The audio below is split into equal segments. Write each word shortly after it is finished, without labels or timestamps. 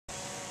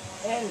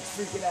And it's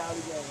freaking out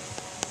again.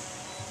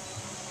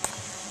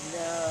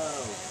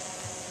 No.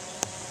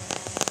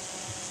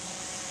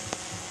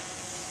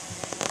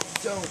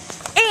 Don't.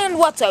 And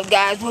what's up,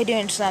 guys? We're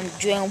doing some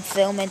drone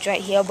filmage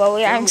right here, but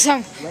we're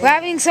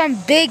having some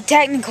big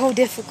technical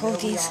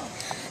difficulties.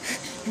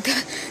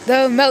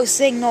 The remote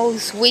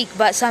signal's weak,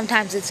 but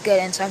sometimes it's good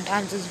and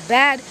sometimes it's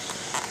bad.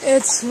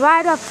 It's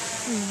right up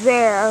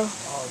there.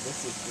 Oh,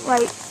 this is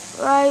good.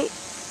 Right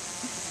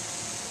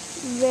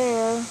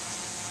there,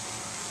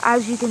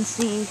 as you can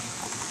see.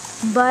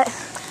 But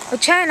we're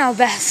trying our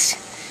best,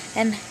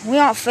 and we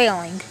aren't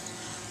failing.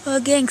 We're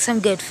getting some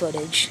good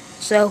footage,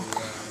 so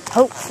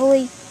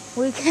hopefully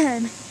we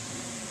can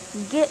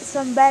get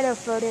some better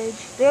footage.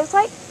 There's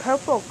like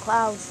purple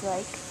clouds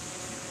like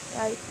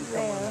right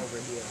there.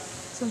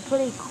 Some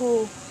pretty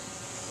cool.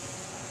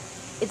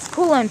 It's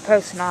cool in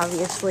person,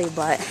 obviously,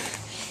 but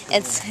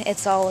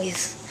it's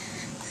always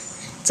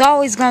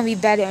gonna be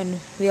better in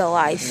real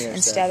life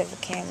instead of a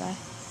camera.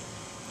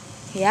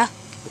 Yeah.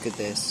 Look at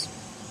this.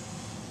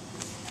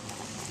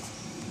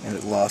 And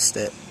it lost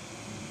it.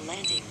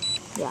 Landing.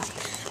 Yeah.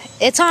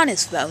 It's on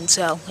his phone,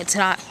 so it's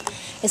not.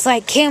 It's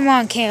like camera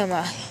on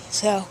camera,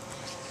 so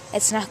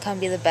it's not gonna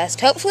be the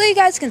best. Hopefully, you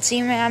guys can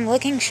see me. I'm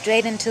looking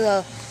straight into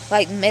the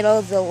middle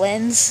of the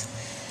lens,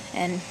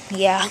 and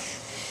yeah.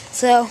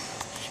 So,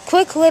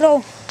 quick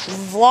little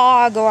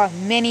vlog or a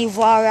mini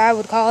vlog, I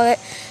would call it.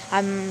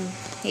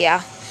 Yeah.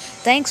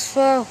 Thanks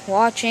for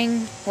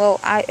watching. Well,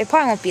 it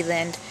probably won't be the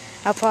end.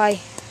 I'll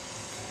probably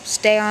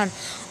stay on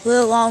a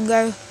little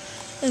longer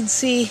and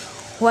see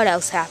what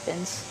else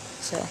happens.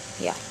 So,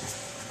 yeah.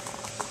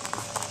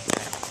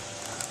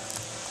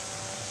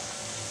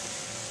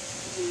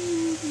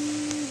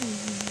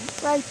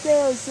 Right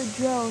there is the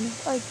drone,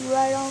 like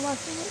right on my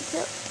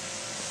fingertip.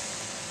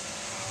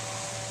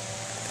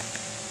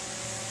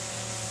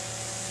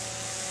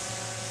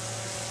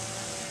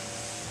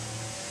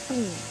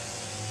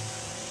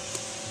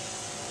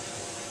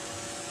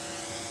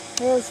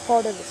 Here's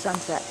part of the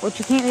sunset, which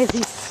you can't really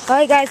see.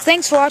 Alright guys,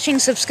 thanks for watching.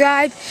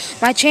 Subscribe.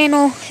 My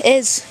channel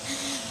is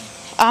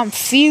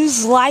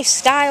Fuse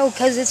Lifestyle,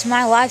 because it's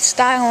my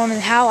lifestyle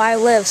and how I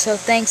live. So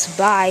thanks,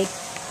 bye.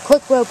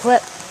 Quick little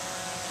clip.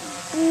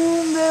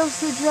 Boom, there's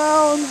the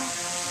drone.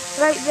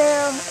 Right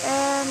there,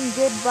 and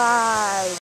goodbye.